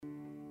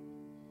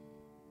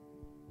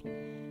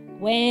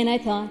When I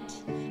thought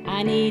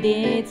I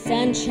needed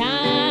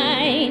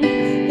sunshine,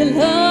 the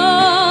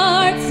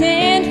Lord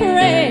sent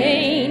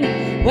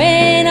rain.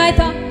 When I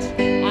thought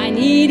I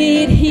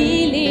needed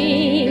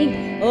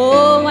healing,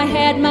 oh, I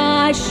had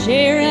my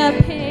share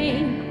of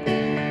pain.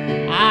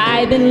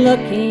 I've been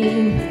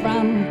looking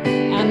from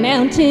a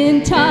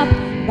mountaintop,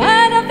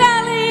 but a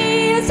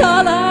valley is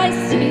all I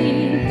see.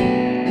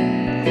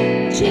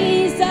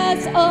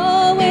 Jesus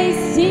always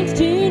seems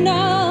to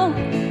know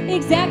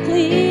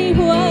exactly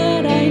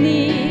what I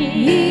need.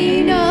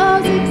 He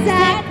knows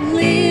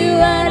exactly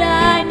what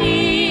I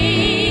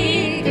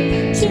need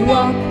to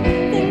walk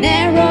the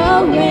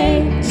narrow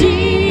way.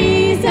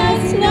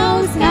 Jesus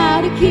knows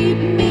how to keep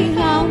me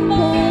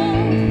humble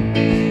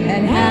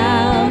and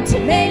how to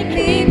make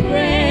me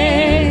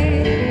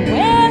pray.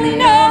 Well, He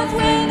knows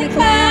when the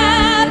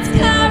clouds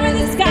cover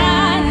the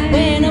sky,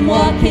 when I'm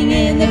walking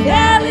in the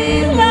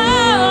valley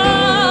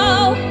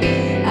low,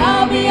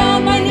 I'll be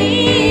on my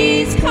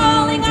knees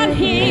calling on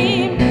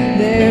Him.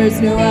 There's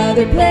no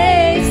other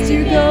place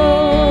to go.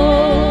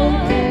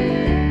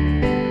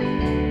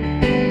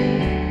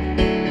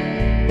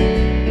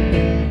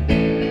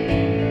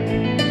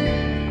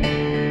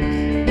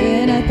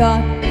 When I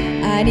thought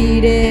I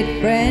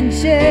needed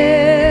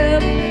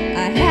friendship,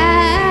 I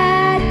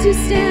had to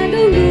stand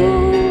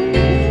alone.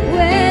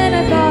 When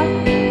I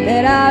thought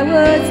that I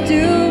was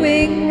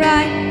doing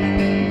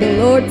right, the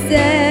Lord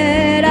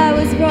said I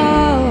was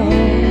wrong.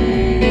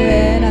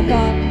 When I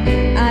thought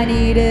I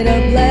needed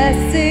a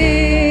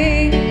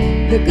blessing,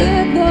 the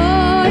good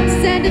Lord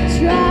sent a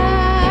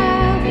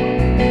trial.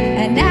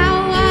 And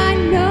now I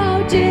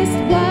know just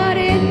what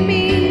it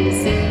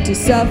means to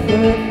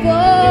suffer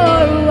for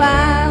a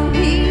while.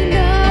 He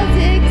knows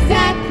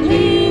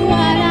exactly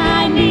what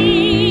I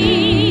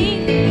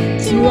need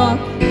to walk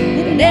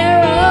the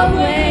narrow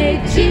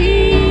way.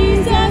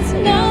 Jesus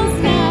knows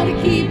how to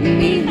keep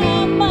me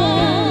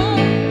humble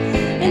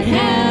and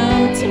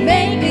how to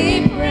make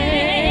me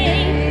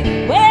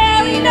pray.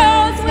 Well, He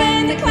knows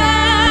when the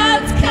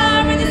clouds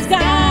cover the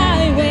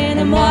sky, when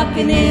I'm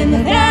walking in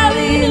the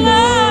valley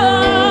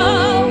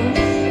low,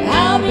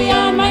 I'll be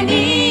on my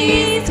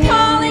knees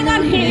calling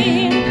on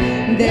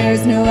Him.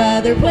 There's no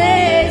other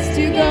place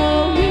to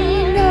go.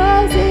 He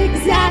knows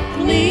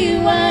exactly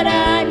what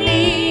I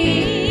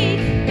need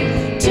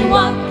To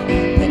walk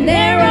the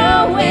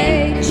narrow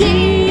way.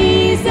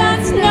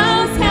 Jesus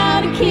knows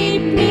how to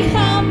keep me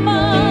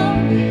humble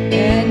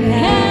And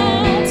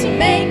how to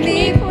make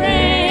me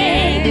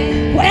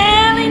pray.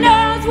 Well, He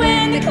knows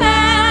when the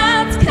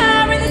clouds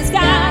cover the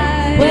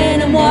sky,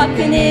 when I'm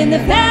walking in the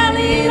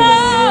valley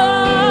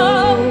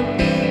low,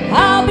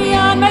 I'll be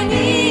on my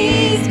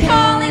knees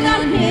calling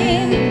on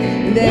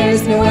Him.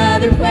 there's no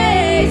other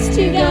place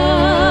to go.